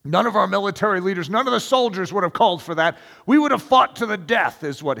 None of our military leaders, none of the soldiers would have called for that. We would have fought to the death,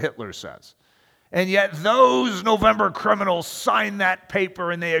 is what Hitler says. And yet those November Criminals signed that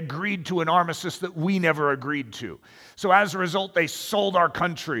paper and they agreed to an armistice that we never agreed to. So as a result, they sold our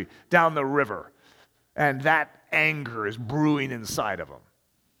country down the river. And that anger is brewing inside of them.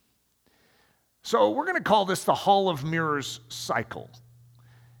 So we're going to call this the Hall of Mirrors cycle.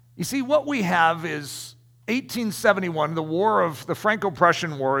 You see, what we have is 1871, the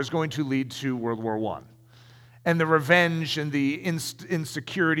Franco-Prussian War is going to lead to World War I. And the revenge and the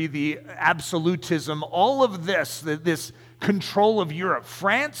insecurity, the absolutism, all of this control of Europe.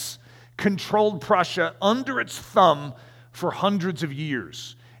 France controlled Prussia under its thumb for hundreds of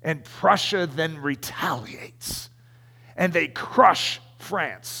years. And Prussia then retaliates. And they crush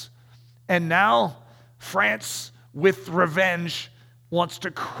France. And now France, with revenge, wants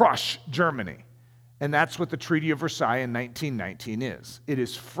to crush Germany. And that's what the Treaty of Versailles in 1919 is. It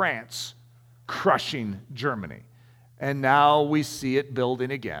is France crushing Germany. And now we see it building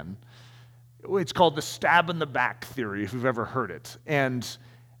again. It's called the stab in the back theory, if you've ever heard it. And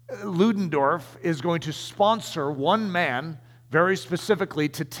Ludendorff is going to sponsor one man very specifically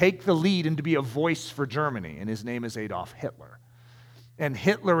to take the lead and to be a voice for Germany. And his name is Adolf Hitler. And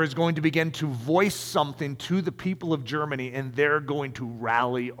Hitler is going to begin to voice something to the people of Germany, and they're going to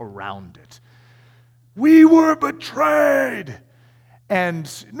rally around it. We were betrayed.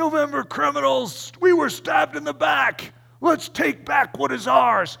 And November criminals, we were stabbed in the back. Let's take back what is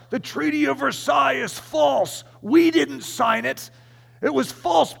ours. The Treaty of Versailles is false. We didn't sign it. It was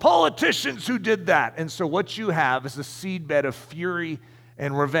false politicians who did that. And so what you have is a seedbed of fury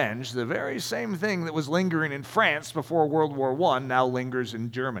and revenge. The very same thing that was lingering in France before World War I now lingers in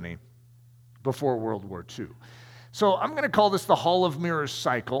Germany before World War II. So I'm going to call this the Hall of Mirrors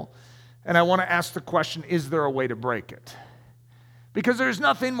cycle. And I want to ask the question, is there a way to break it? Because there's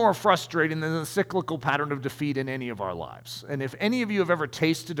nothing more frustrating than the cyclical pattern of defeat in any of our lives. And if any of you have ever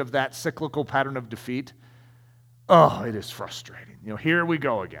tasted of that cyclical pattern of defeat, oh, it is frustrating. Here we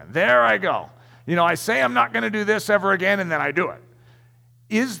go again. There I go. I say I'm not going to do this ever again, and then I do it.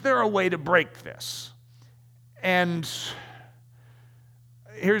 Is there a way to break this? And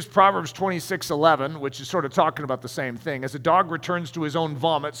here's Proverbs 26:11, which is sort of talking about the same thing. As a dog returns to his own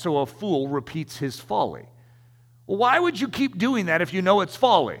vomit, so a fool repeats his folly. Well, why would you keep doing that if you know it's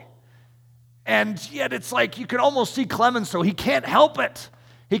folly? And yet it's like you can almost see Clemenceau. He can't help it.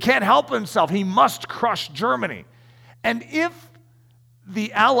 He can't help himself. He must crush Germany. And if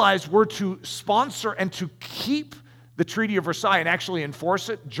the Allies were to sponsor and to keep the Treaty of Versailles and actually enforce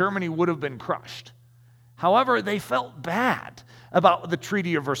it, Germany would have been crushed. However, they felt bad about the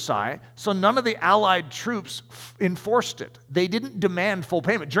Treaty of Versailles, so none of the Allied troops enforced it. They didn't demand full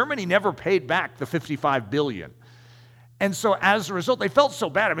payment. Germany never paid back the $55 billion. And so as a result, they felt so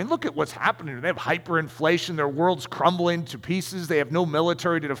bad. I mean, look at what's happening. They have hyperinflation. Their world's crumbling to pieces. They have no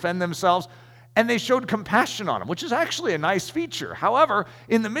military to defend themselves. And they showed compassion on them, which is actually a nice feature. However,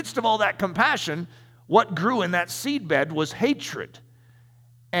 in the midst of all that compassion, what grew in that seedbed was hatred.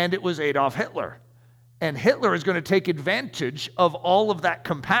 And it was Adolf Hitler. And Hitler is going to take advantage of all of that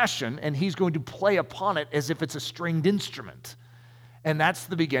compassion, and he's going to play upon it as if it's a stringed instrument. And that's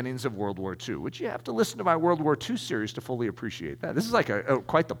the beginnings of World War II, which you have to listen to my World War II series to fully appreciate that. This is like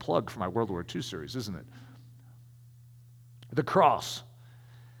quite the plug for my World War II series, isn't it? The cross.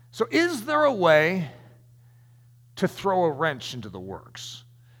 So is there a way to throw a wrench into the works?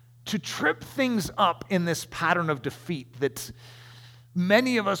 To trip things up in this pattern of defeat that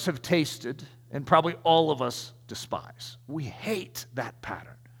many of us have tasted and probably all of us despise. We hate that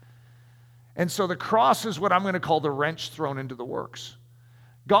pattern. And so the cross is what I'm going to call the wrench thrown into the works.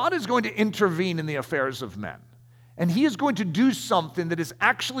 God is going to intervene in the affairs of men. And he is going to do something that is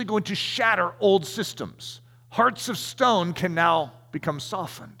actually going to shatter old systems. Hearts of stone can now become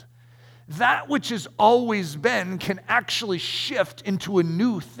softened. That which has always been can actually shift into a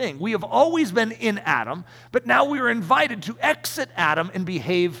new thing. We have always been in Adam, but now we are invited to exit Adam and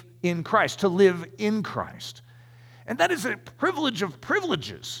behave in Christ, to live in Christ. And that is a privilege of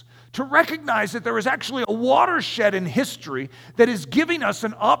privileges, to recognize that there is actually a watershed in history that is giving us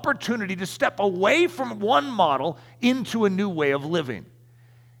an opportunity to step away from one model into a new way of living.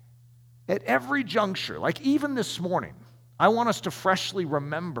 At every juncture, like even this morning, I want us to freshly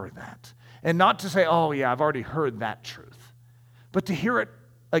remember that. And not to say, oh yeah, I've already heard that truth. But to hear it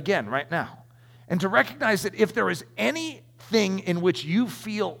again right now. And to recognize that if there is anything in which you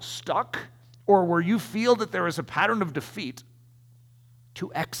feel stuck or where you feel that there is a pattern of defeat,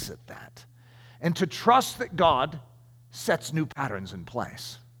 to exit that. And to trust that God sets new patterns in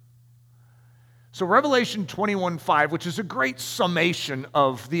place. So Revelation 21:5, which is a great summation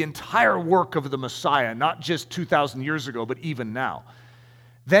of the entire work of the Messiah, not just 2,000 years ago, but even now.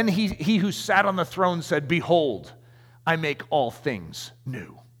 Then he who sat on the throne said, "Behold, I make all things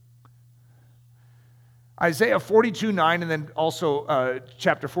new." Isaiah 42:9, and then also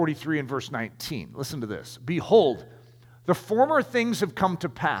chapter 43 and verse 19. Listen to this. "Behold, the former things have come to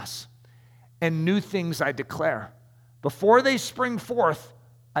pass, and new things I declare. Before they spring forth,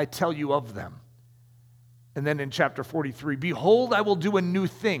 I tell you of them." And then in chapter 43, "Behold, I will do a new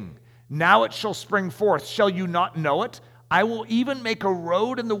thing. Now it shall spring forth. Shall you not know it? I will even make a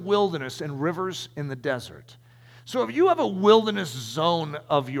road in the wilderness and rivers in the desert." So if you have a wilderness zone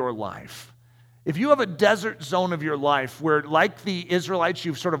of your life, if you have a desert zone of your life where, like the Israelites,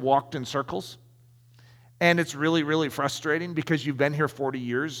 you've sort of walked in circles, and it's really, really frustrating because you've been here 40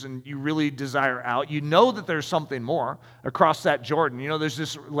 years and you really desire out. You know that there's something more across that Jordan. You know, there's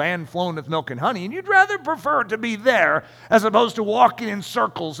this land flowing with milk and honey, and you'd rather prefer to be there as opposed to walking in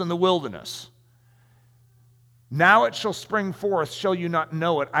circles in the wilderness. Now it shall spring forth, shall you not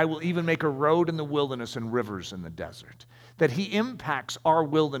know it? I will even make a road in the wilderness and rivers in the desert. That he impacts our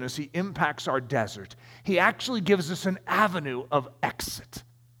wilderness, he impacts our desert. He actually gives us an avenue of exit,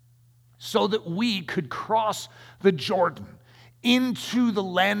 so that we could cross the Jordan into the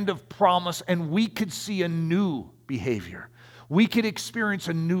land of promise and we could see a new behavior. We could experience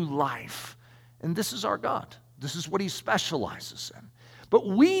a new life. And this is our God. This is what he specializes in. But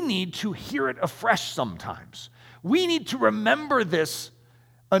we need to hear it afresh sometimes. We need to remember this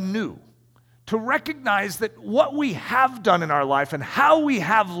anew, to recognize that what we have done in our life and how we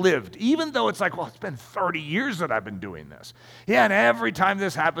have lived, even though it's like, well, it's been 30 years that I've been doing this. Yeah, and every time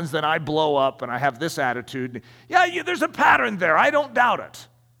this happens, then I blow up and I have this attitude. Yeah, there's a pattern there. I don't doubt it.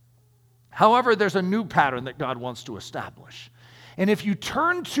 However, there's a new pattern that God wants to establish. And if you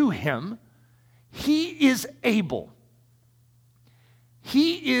turn to him, he is able.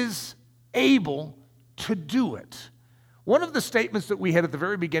 He is able to do it. One of the statements that we had at the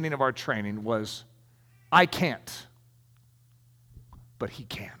very beginning of our training was, I can't, but he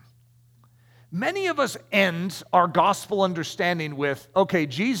can. Many of us end our gospel understanding with, okay,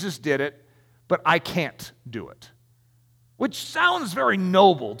 Jesus did it, but I can't do it. Which sounds very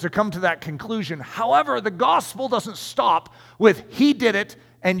noble to come to that conclusion. However, the gospel doesn't stop with he did it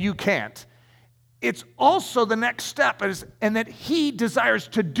and you can't. It's also the next step, and that he desires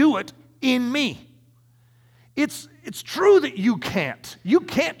to do it in me. It's true that you can't. You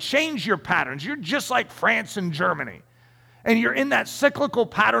can't change your patterns. You're just like France and Germany. And you're in that cyclical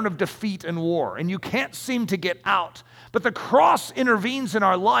pattern of defeat and war, and you can't seem to get out. But the cross intervenes in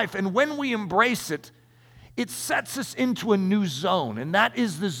our life, and when we embrace it, it sets us into a new zone, and that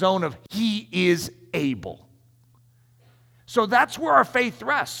is the zone of he is able. So that's where our faith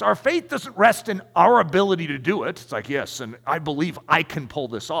rests. Our faith doesn't rest in our ability to do it. It's like, yes, and I believe I can pull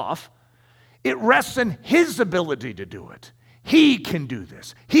this off. It rests in his ability to do it. He can do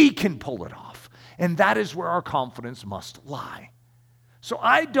this. He can pull it off. And that is where our confidence must lie. So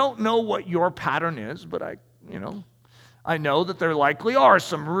I don't know what your pattern is, but I know that there likely are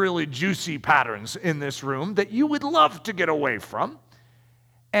some really juicy patterns in this room that you would love to get away from.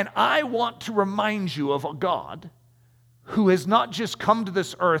 And I want to remind you of a God who has not just come to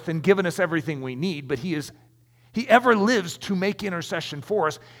this earth and given us everything we need, but he ever lives to make intercession for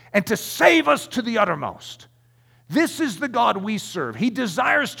us and to save us to the uttermost. This is the God we serve. He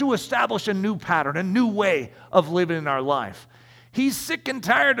desires to establish a new pattern, a new way of living in our life. He's sick and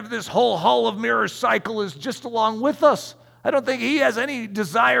tired of this whole Hall of Mirrors cycle is just along with us. I don't think he has any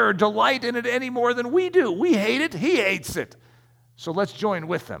desire or delight in it any more than we do. We hate it. He hates it. So let's join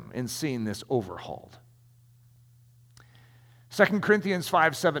with him in seeing this overhauled. 2 Corinthians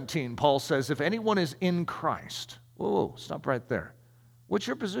 5:17, Paul says, if anyone is in Christ, whoa, stop right there. What's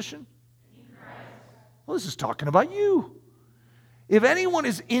your position? In Christ. Well, this is talking about you. If anyone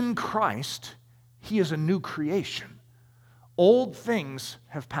is in Christ, he is a new creation. Old things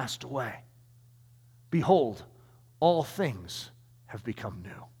have passed away. Behold, all things have become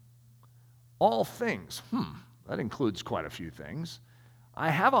new. All things, that includes quite a few things. I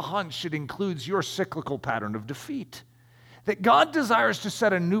have a hunch it includes your cyclical pattern of defeat. That God desires to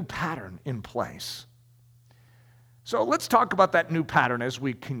set a new pattern in place. So let's talk about that new pattern as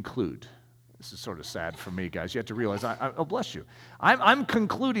we conclude. This is sort of sad for me, guys. You have to realize, oh, bless you. I'm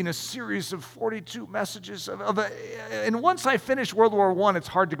concluding a series of 42 messages. And once I finish World War I, it's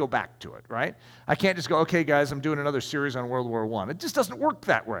hard to go back to it, right? I can't just go, okay, guys, I'm doing another series on World War I. It just doesn't work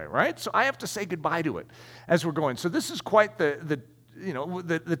that way, right? So I have to say goodbye to it as we're going. So this is quite the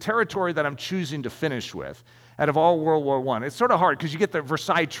territory that I'm choosing to finish with out of all World War I. It's sort of hard because you get the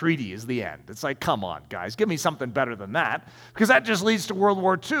Versailles Treaty as the end. It's like, come on, guys, give me something better than that, because that just leads to World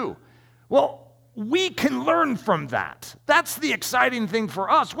War II. Well, we can learn from that. That's the exciting thing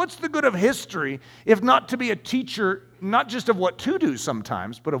for us. What's the good of history if not to be a teacher, not just of what to do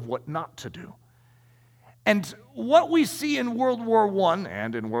sometimes, but of what not to do? And what we see in World War I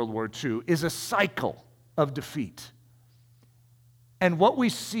and in World War II is a cycle of defeat. And what we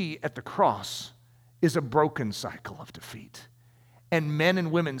see at the cross is a broken cycle of defeat. And men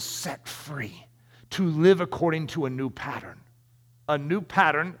and women set free to live according to a new pattern. A new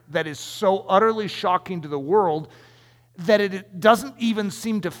pattern that is so utterly shocking to the world that it doesn't even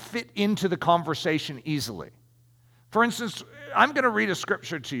seem to fit into the conversation easily. For instance, I'm going to read a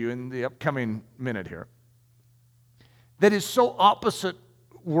scripture to you in the upcoming minute here that is so opposite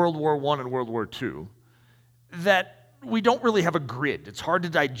World War I and World War II that we don't really have a grid. It's hard to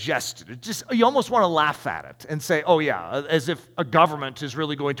digest it. You almost want to laugh at it and say, oh yeah, as if a government is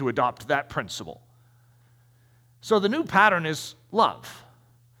really going to adopt that principle. So the new pattern is love.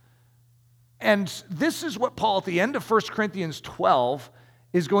 And this is what Paul at the end of 1 Corinthians 12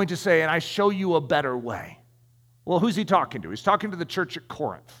 is going to say, and I show you a better way. Well, who's he talking to? He's talking to the church at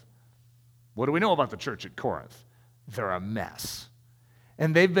Corinth. What do we know about the church at Corinth? They're a mess.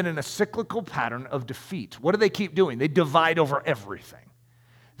 And they've been in a cyclical pattern of defeat. What do they keep doing? They divide over everything.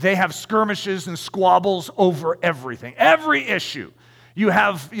 They have skirmishes and squabbles over everything. Every issue. You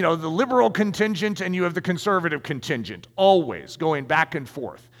have, the liberal contingent and you have the conservative contingent, always going back and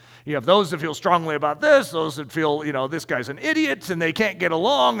forth. You have those that feel strongly about this, those that feel, this guy's an idiot and they can't get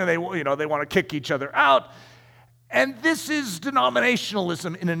along and they want to kick each other out. And this is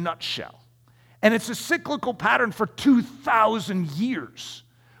denominationalism in a nutshell. And it's a cyclical pattern for 2,000 years.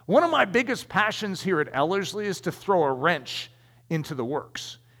 One of my biggest passions here at Ellerslie is to throw a wrench into the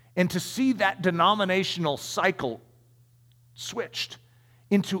works and to see that denominational cycle switched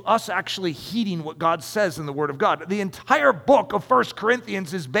into us actually heeding what God says in the Word of God. The entire book of 1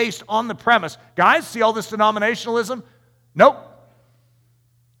 Corinthians is based on the premise. Guys, see all this denominationalism? Nope.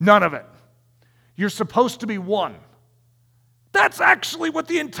 None of it. You're supposed to be one. That's actually what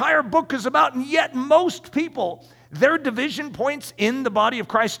the entire book is about, and yet most people, their division points in the body of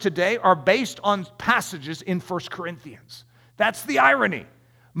Christ today are based on passages in 1 Corinthians. That's the irony.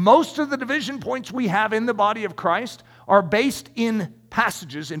 Most of the division points we have in the body of Christ are based in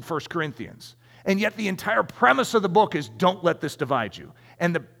passages in 1 Corinthians. And yet the entire premise of the book is don't let this divide you.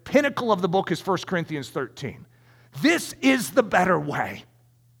 And the pinnacle of the book is 1 Corinthians 13. This is the better way.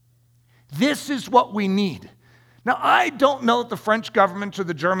 This is what we need. Now, I don't know that the French government or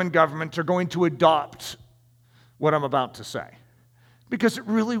the German government are going to adopt what I'm about to say, because it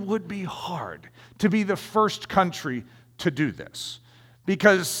really would be hard to be the first country to do this.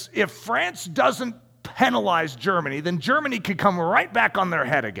 Because if France doesn't penalize Germany, then Germany could come right back on their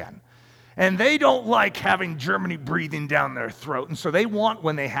head again. And they don't like having Germany breathing down their throat. And so they want,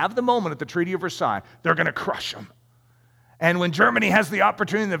 when they have the moment at the Treaty of Versailles, they're going to crush them. And when Germany has the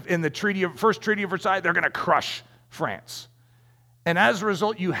opportunity in the first Treaty of Versailles, they're going to crush France. And as a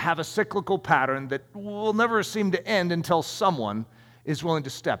result, you have a cyclical pattern that will never seem to end until someone is willing to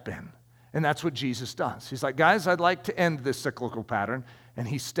step in. And that's what Jesus does. He's like, guys, I'd like to end this cyclical pattern. And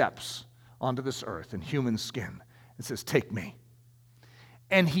he steps onto this earth in human skin and says, take me.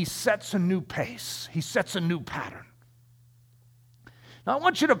 And he sets a new pace. He sets a new pattern. Now, I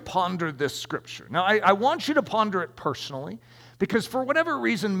want you to ponder this scripture. Now, I want you to ponder it personally, because for whatever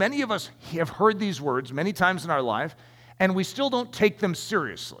reason, many of us have heard these words many times in our life, and we still don't take them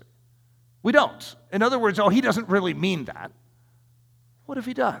seriously. We don't. In other words, he doesn't really mean that. What if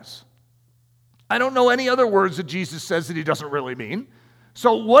he does? I don't know any other words that Jesus says that he doesn't really mean.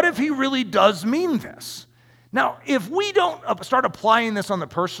 So what if he really does mean this? Now, if we don't start applying this on the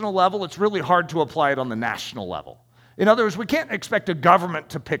personal level, it's really hard to apply it on the national level. In other words, we can't expect a government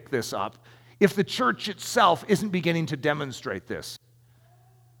to pick this up if the church itself isn't beginning to demonstrate this.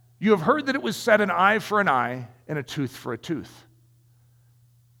 You have heard that it was said, an eye for an eye and a tooth for a tooth.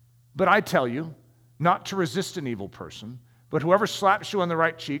 But I tell you, not to resist an evil person, but whoever slaps you on the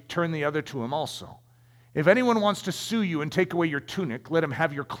right cheek, turn the other to him also. If anyone wants to sue you and take away your tunic, let him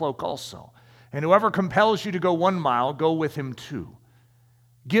have your cloak also. And whoever compels you to go 1 mile, go with him 2.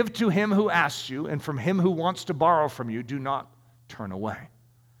 Give to him who asks you, and from him who wants to borrow from you, do not turn away.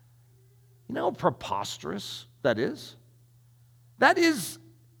 You know how preposterous that is? That is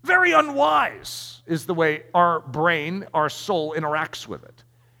very unwise, is the way our brain, our soul interacts with it.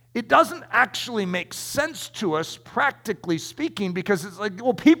 It doesn't actually make sense to us, practically speaking, because it's like,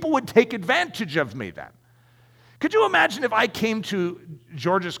 well, people would take advantage of me then. Could you imagine if I came to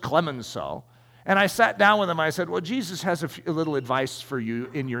Georges Clemenceau and I sat down with him, I said, well, Jesus has a little advice for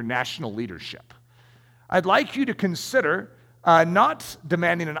you in your national leadership. I'd like you to consider not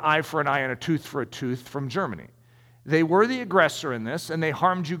demanding an eye for an eye and a tooth for a tooth from Germany. They were the aggressor in this, and they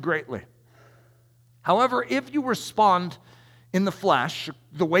harmed you greatly. However, if you respond in the flesh,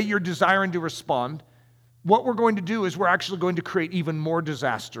 the way you're desiring to respond, what we're going to do is we're actually going to create even more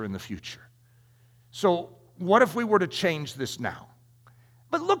disaster in the future. So what if we were to change this now?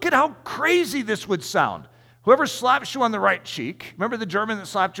 But look at how crazy this would sound. Whoever slaps you on the right cheek, remember the German that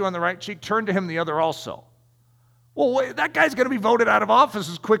slapped you on the right cheek? Turn to him the other also. Well, that guy's going to be voted out of office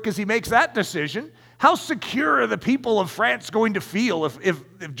as quick as he makes that decision. How secure are the people of France going to feel if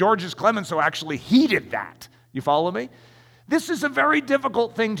Georges Clemenceau actually heeded that? You follow me? This is a very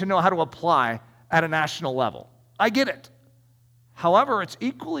difficult thing to know how to apply at a national level. I get it. However, it's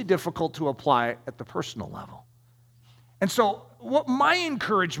equally difficult to apply at the personal level. And so what my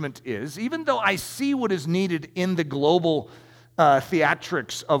encouragement is, even though I see what is needed in the global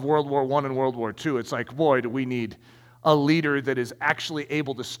theatrics of World War I and World War II, it's like, boy, do we need a leader that is actually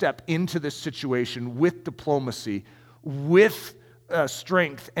able to step into this situation with diplomacy, with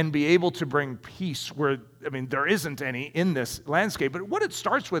strength, and be able to bring peace where, there isn't any in this landscape. But what it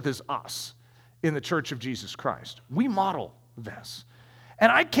starts with is us in the Church of Jesus Christ. We model this.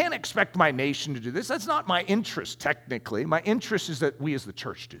 And I can't expect my nation to do this. That's not my interest, technically. My interest is that we as the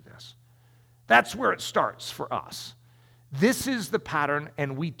church do this. That's where it starts for us. This is the pattern,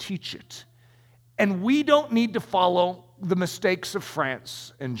 and we teach it. And we don't need to follow the mistakes of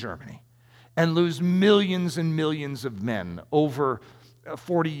France and Germany and lose millions and millions of men over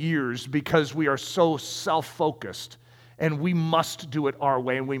 40 years because we are so self-focused and we must do it our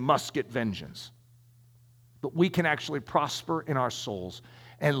way and we must get vengeance. But we can actually prosper in our souls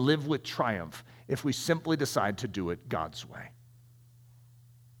and live with triumph if we simply decide to do it God's way.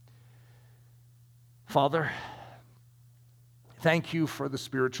 Father, thank you for the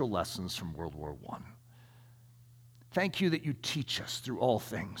spiritual lessons from World War I. Thank you that you teach us through all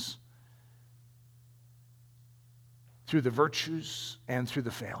things, through the virtues and through the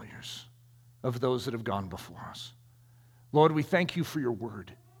failures of those that have gone before us. Lord, we thank you for your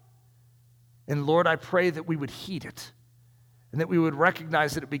word. And Lord, I pray that we would heed it and that we would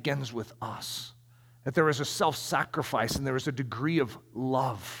recognize that it begins with us, that there is a self-sacrifice and there is a degree of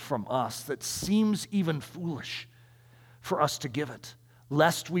love from us that seems even foolish for us to give it,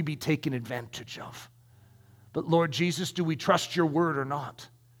 lest we be taken advantage of. But Lord Jesus, do we trust your word or not?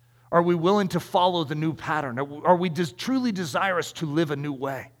 Are we willing to follow the new pattern? Are we truly desirous to live a new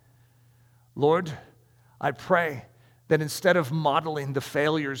way? Lord, I pray that instead of modeling the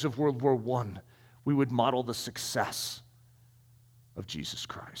failures of World War I, we would model the success of Jesus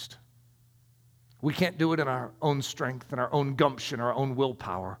Christ. We can't do it in our own strength and our own gumption, our own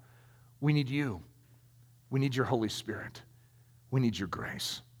willpower. We need you. We need your Holy Spirit. We need your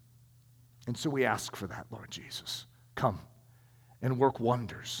grace. And so we ask for that, Lord Jesus. Come and work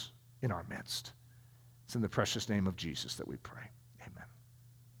wonders in our midst. It's in the precious name of Jesus that we pray. Amen.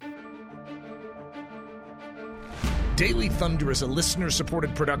 Daily Thunder is a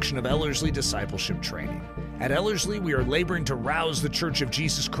listener-supported production of Ellerslie Discipleship Training. At Ellerslie, we are laboring to rouse the Church of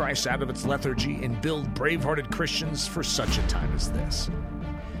Jesus Christ out of its lethargy and build brave-hearted Christians for such a time as this.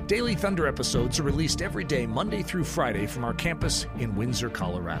 Daily Thunder episodes are released every day, Monday through Friday, from our campus in Windsor,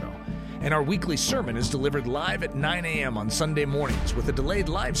 Colorado. And our weekly sermon is delivered live at 9 a.m. on Sunday mornings with a delayed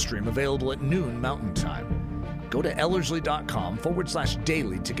live stream available at noon Mountain Time. Go to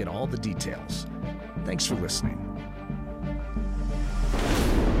ellerslie.com/daily to get all the details. Thanks for listening.